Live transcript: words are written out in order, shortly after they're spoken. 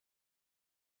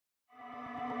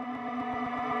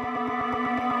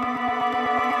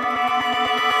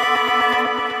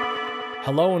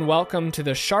Hello and welcome to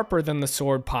the Sharper Than the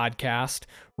Sword podcast,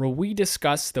 where we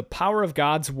discuss the power of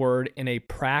God's Word in a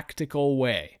practical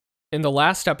way. In the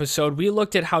last episode, we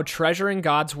looked at how treasuring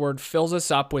God's Word fills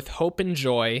us up with hope and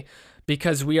joy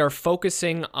because we are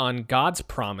focusing on God's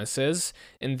promises,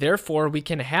 and therefore we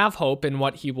can have hope in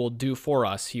what He will do for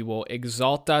us. He will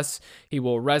exalt us, He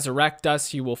will resurrect us,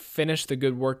 He will finish the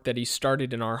good work that He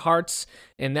started in our hearts,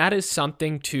 and that is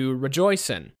something to rejoice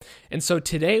in. And so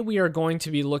today we are going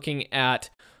to be looking at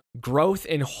growth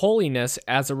in holiness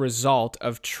as a result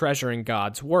of treasuring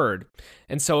God's Word.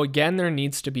 And so again, there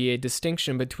needs to be a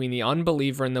distinction between the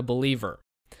unbeliever and the believer.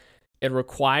 It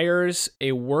requires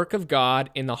a work of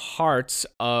God in the hearts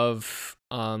of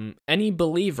any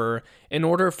believer in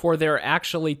order for there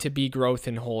actually to be growth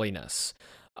in holiness.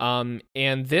 And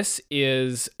this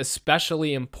is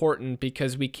especially important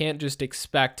because we can't just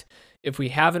expect, if we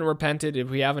haven't repented,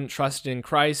 if we haven't trusted in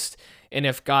Christ, and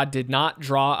if God did not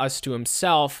draw us to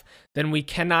Himself, then we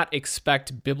cannot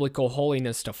expect biblical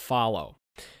holiness to follow.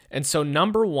 And so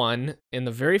number one, in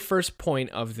the very first point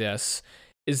of this,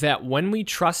 is that when we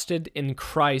trusted in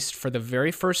Christ for the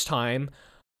very first time,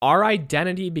 our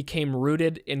identity became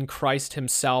rooted in Christ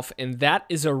Himself, and that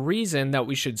is a reason that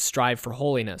we should strive for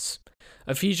holiness.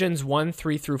 Ephesians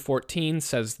 1:3-14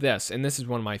 says this, and this is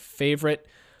one of my favorite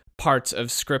parts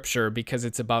of Scripture because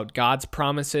it's about God's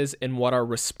promises and what our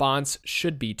response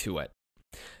should be to it.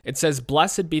 It says,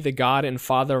 "Blessed be the God and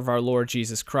Father of our Lord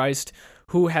Jesus Christ,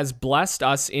 who has blessed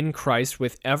us in Christ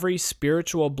with every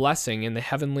spiritual blessing in the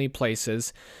heavenly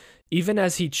places, even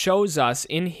as He chose us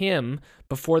in Him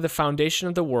before the foundation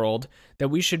of the world, that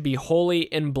we should be holy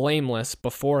and blameless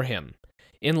before Him.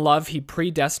 In love, He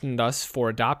predestined us for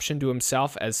adoption to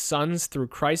Himself as sons through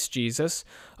Christ Jesus,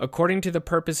 according to the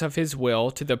purpose of His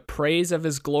will, to the praise of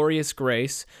His glorious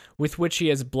grace, with which He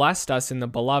has blessed us in the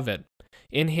Beloved.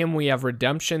 In Him we have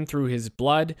redemption through His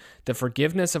blood, the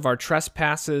forgiveness of our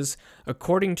trespasses,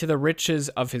 according to the riches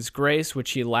of His grace,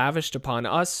 which He lavished upon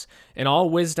us, in all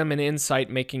wisdom and insight,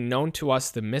 making known to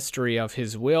us the mystery of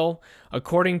His will,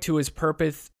 according to His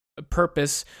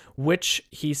purpose, which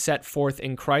He set forth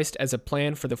in Christ as a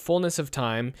plan for the fullness of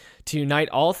time, to unite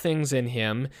all things in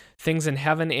Him, things in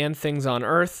heaven and things on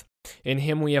earth. In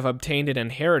Him we have obtained an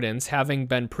inheritance, having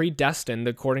been predestined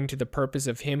according to the purpose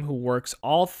of Him who works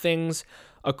all things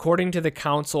according to the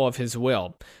counsel of His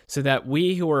will, so that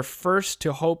we who were first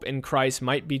to hope in Christ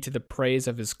might be to the praise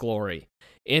of His glory.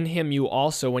 In Him you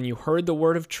also, when you heard the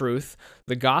word of truth,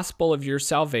 the gospel of your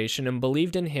salvation, and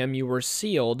believed in Him, you were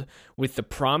sealed with the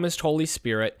promised Holy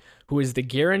Spirit, who is the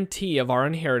guarantee of our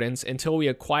inheritance until we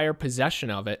acquire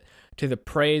possession of it, to the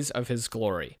praise of His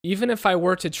glory." Even if I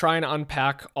were to try and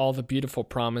unpack all the beautiful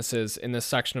promises in this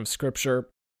section of Scripture,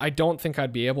 I don't think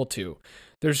I'd be able to.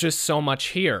 There's just so much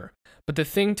here. But the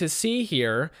thing to see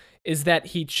here is that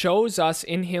He chose us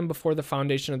in Him before the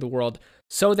foundation of the world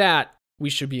so that we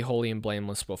should be holy and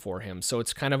blameless before Him. So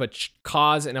it's kind of a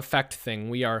cause and effect thing.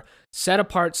 We are set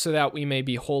apart so that we may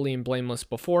be holy and blameless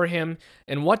before Him.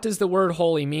 And what does the word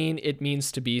holy mean? It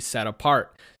means to be set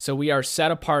apart. So we are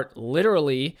set apart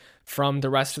literally from the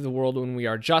rest of the world when we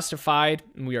are justified,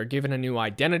 and we are given a new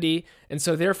identity, and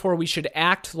so therefore we should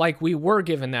act like we were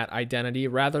given that identity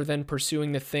rather than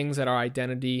pursuing the things that our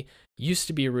identity used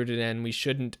to be rooted in. We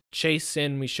shouldn't chase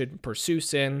sin, we shouldn't pursue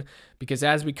sin, because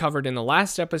as we covered in the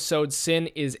last episode, sin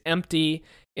is empty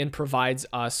and provides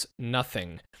us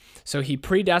nothing. So He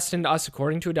predestined us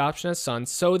according to adoption as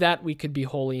sons so that we could be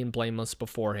holy and blameless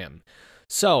before Him.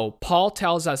 So, Paul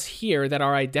tells us here that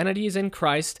our identity is in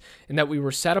Christ and that we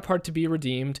were set apart to be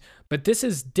redeemed, but this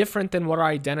is different than what our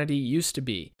identity used to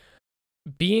be.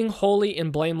 Being holy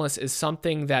and blameless is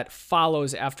something that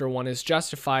follows after one is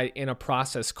justified in a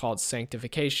process called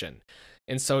sanctification.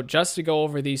 And so, just to go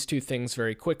over these two things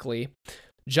very quickly,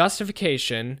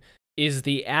 justification is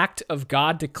the act of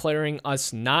God declaring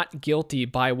us not guilty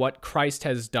by what Christ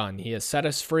has done. He has set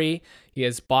us free. He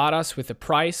has bought us with a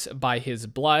price by His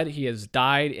blood. He has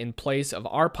died in place of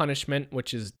our punishment,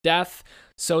 which is death,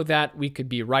 so that we could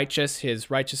be righteous.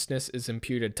 His righteousness is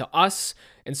imputed to us,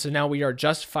 and so now we are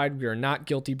justified. We are not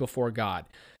guilty before God.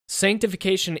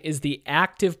 Sanctification is the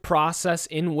active process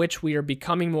in which we are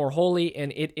becoming more holy,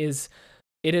 and it is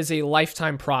a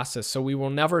lifetime process, so we will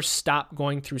never stop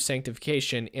going through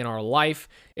sanctification in our life.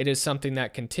 It is something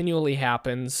that continually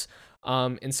happens,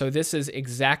 and so this is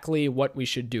exactly what we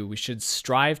should do. We should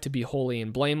strive to be holy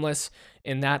and blameless,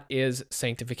 and that is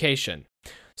sanctification.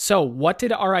 So what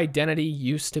did our identity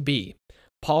used to be?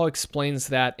 Paul explains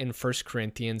that in 1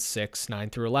 Corinthians 6,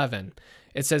 9-11.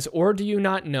 It says, "Or do you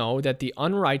not know that the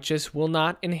unrighteous will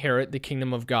not inherit the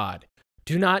kingdom of God?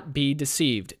 Do not be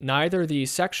deceived. Neither the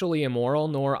sexually immoral,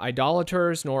 nor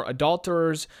idolaters, nor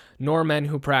adulterers, nor men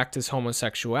who practice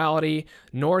homosexuality,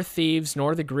 nor thieves,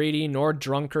 nor the greedy, nor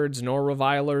drunkards, nor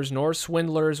revilers, nor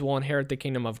swindlers will inherit the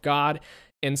kingdom of God.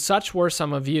 And such were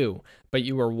some of you. But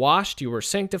you were washed, you were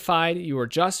sanctified, you were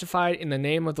justified in the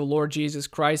name of the Lord Jesus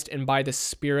Christ and by the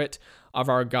Spirit of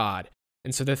our God.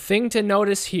 And so the thing to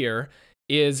notice here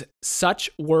is such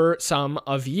were some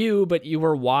of you, but you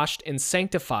were washed and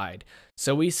sanctified.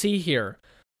 So we see here,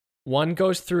 one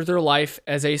goes through their life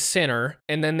as a sinner,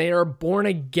 and then they are born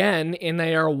again, and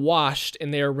they are washed,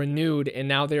 and they are renewed, and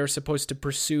now they are supposed to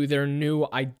pursue their new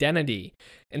identity.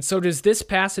 And so does this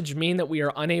passage mean that we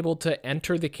are unable to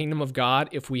enter the kingdom of God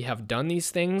if we have done these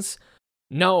things?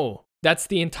 No, that's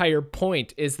the entire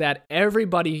point, is that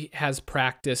everybody has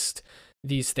practiced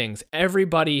these things.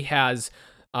 Everybody has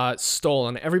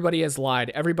stolen. Everybody has lied.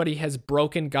 Everybody has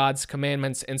broken God's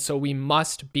commandments. And so we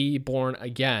must be born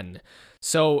again.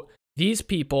 So these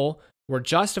people were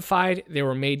justified. They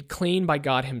were made clean by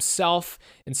God himself.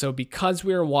 And so because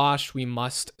we are washed, we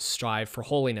must strive for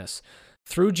holiness.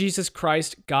 Through Jesus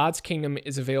Christ, God's kingdom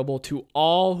is available to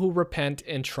all who repent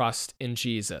and trust in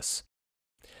Jesus.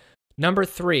 Number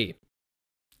 3,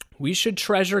 we should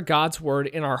treasure God's word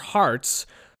in our hearts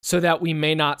so that we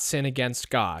may not sin against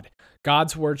God.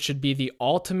 God's word should be the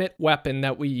ultimate weapon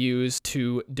that we use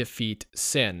to defeat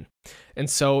sin. And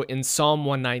so in Psalm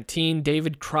 119,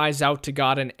 David cries out to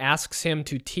God and asks him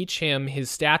to teach him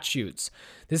his statutes.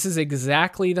 This is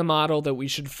exactly the model that we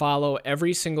should follow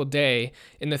every single day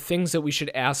in the things that we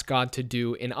should ask God to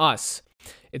do in us.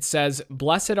 It says,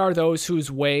 "Blessed are those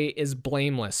whose way is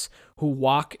blameless, who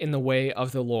walk in the way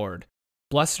of the Lord.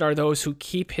 Blessed are those who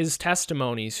keep his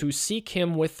testimonies, who seek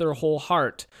him with their whole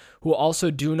heart, who also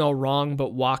do no wrong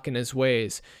but walk in his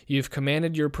ways. You've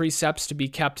commanded your precepts to be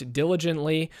kept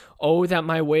diligently. Oh, that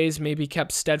my ways may be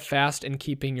kept steadfast in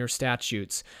keeping your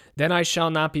statutes. Then I shall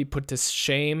not be put to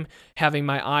shame, having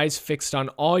my eyes fixed on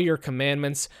all your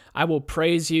commandments. I will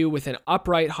praise you with an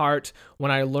upright heart.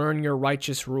 When I learn your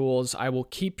righteous rules, I will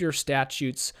keep your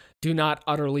statutes. Do not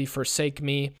utterly forsake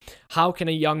me. How can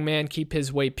a young man keep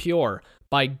his way pure?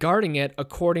 By guarding it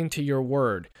according to your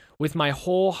word. With my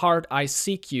whole heart I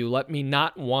seek you. Let me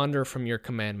not wander from your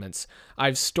commandments.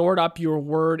 I've stored up your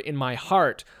word in my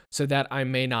heart so that I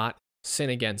may not sin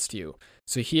against you."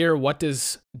 So here, what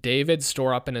does David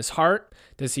store up in his heart?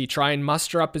 Does he try and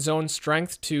muster up his own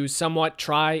strength to somewhat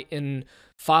try and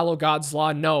follow God's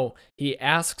law? No, he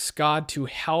asks God to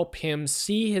help him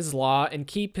see his law and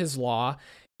keep his law.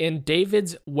 And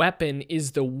David's weapon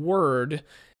is the word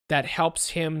that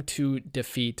helps him to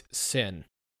defeat sin.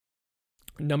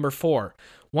 Number 4,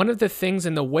 one of the things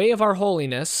in the way of our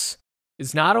holiness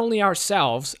is not only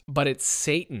ourselves, but it's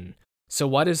Satan. So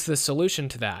what is the solution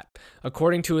to that?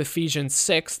 According to Ephesians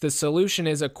 6, the solution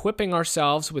is equipping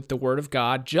ourselves with the word of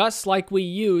God, just like we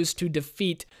use to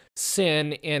defeat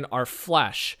sin in our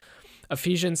flesh.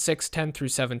 Ephesians 6:10 through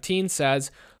 17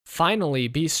 says, "Finally,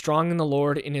 be strong in the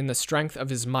Lord and in the strength of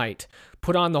his might.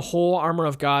 Put on the whole armor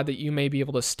of God that you may be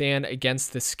able to stand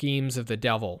against the schemes of the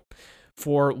devil.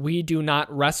 For we do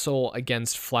not wrestle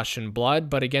against flesh and blood,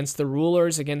 but against the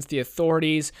rulers, against the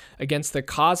authorities, against the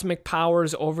cosmic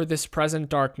powers over this present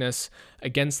darkness,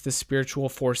 against the spiritual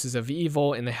forces of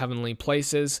evil in the heavenly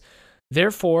places.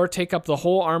 Therefore, take up the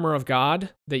whole armor of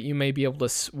God, that you may be able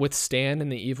to withstand in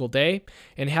the evil day,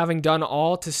 and having done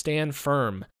all, to stand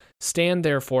firm. Stand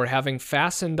therefore, having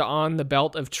fastened on the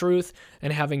belt of truth,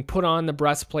 and having put on the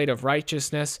breastplate of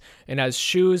righteousness, and as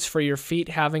shoes for your feet,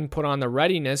 having put on the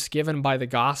readiness given by the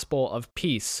gospel of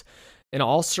peace. In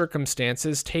all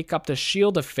circumstances, take up the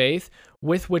shield of faith,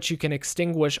 with which you can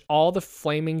extinguish all the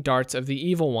flaming darts of the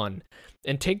evil one.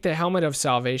 And take the helmet of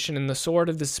salvation and the sword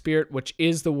of the Spirit, which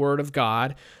is the word of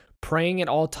God, praying at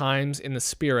all times in the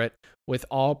Spirit with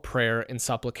all prayer and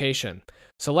supplication."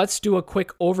 So let's do a quick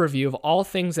overview of all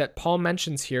things that Paul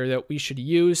mentions here that we should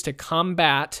use to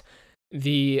combat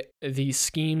the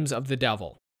schemes of the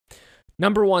devil.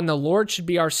 Number 1, the Lord should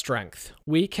be our strength.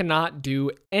 We cannot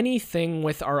do anything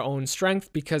with our own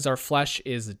strength because our flesh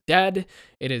is dead.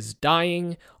 It is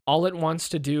dying. All it wants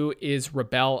to do is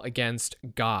rebel against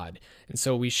God. And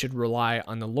so we should rely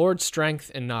on the Lord's strength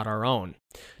and not our own.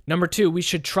 Number 2, we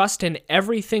should trust in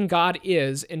everything God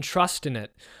is and trust in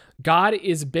it. God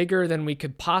is bigger than we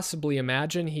could possibly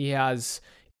imagine. He has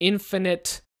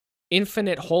infinite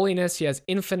holiness. He has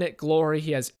infinite glory.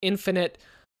 He has infinite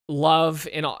love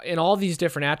in all these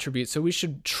different attributes. So we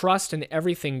should trust in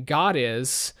everything God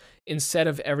is instead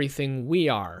of everything we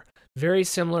are. Very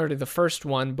similar to the first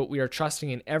one, but we are trusting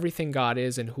in everything God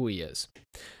is and who he is.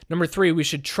 Number 3, we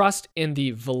should trust in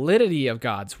the validity of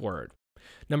God's word.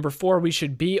 Number 4, we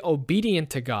should be obedient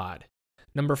to God.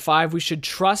 Number 5, we should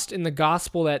trust in the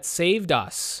gospel that saved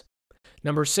us.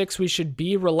 Number 6, we should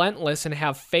be relentless and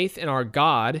have faith in our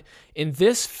God. And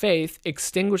this faith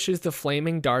extinguishes the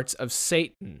flaming darts of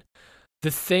Satan.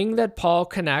 The thing that Paul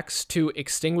connects to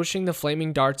extinguishing the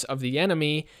flaming darts of the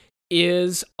enemy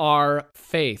is our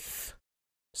faith.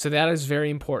 So that is very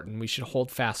important. We should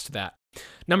hold fast to that.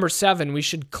 Number 7, we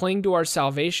should cling to our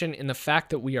salvation in the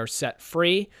fact that we are set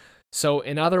free. So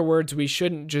in other words, we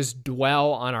shouldn't just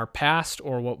dwell on our past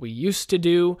or what we used to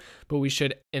do, but we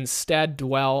should instead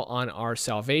dwell on our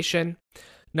salvation.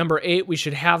 Number 8, we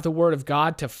should have the word of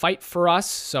God to fight for us.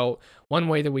 So one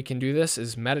way that we can do this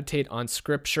is meditate on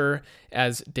scripture.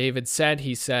 As David said,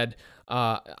 he said,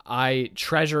 I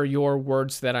treasure your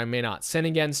words that I may not sin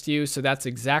against you. So that's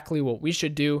exactly what we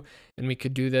should do. And we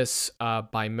could do this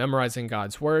by memorizing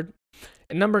God's word.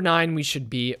 And number 9, we should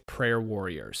be prayer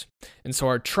warriors. And so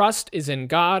our trust is in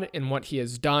God and what he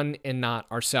has done and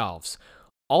not ourselves.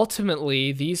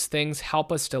 Ultimately, these things help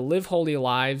us to live holy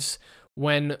lives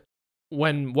when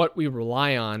what we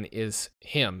rely on is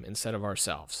him instead of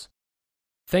ourselves.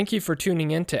 Thank you for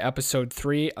tuning in to episode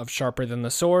 3 of Sharper Than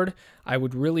the Sword. I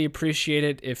would really appreciate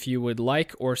it if you would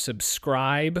like or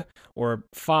subscribe or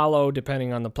follow,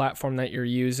 depending on the platform that you're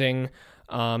using.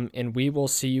 And we will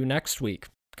see you next week.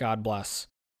 God bless.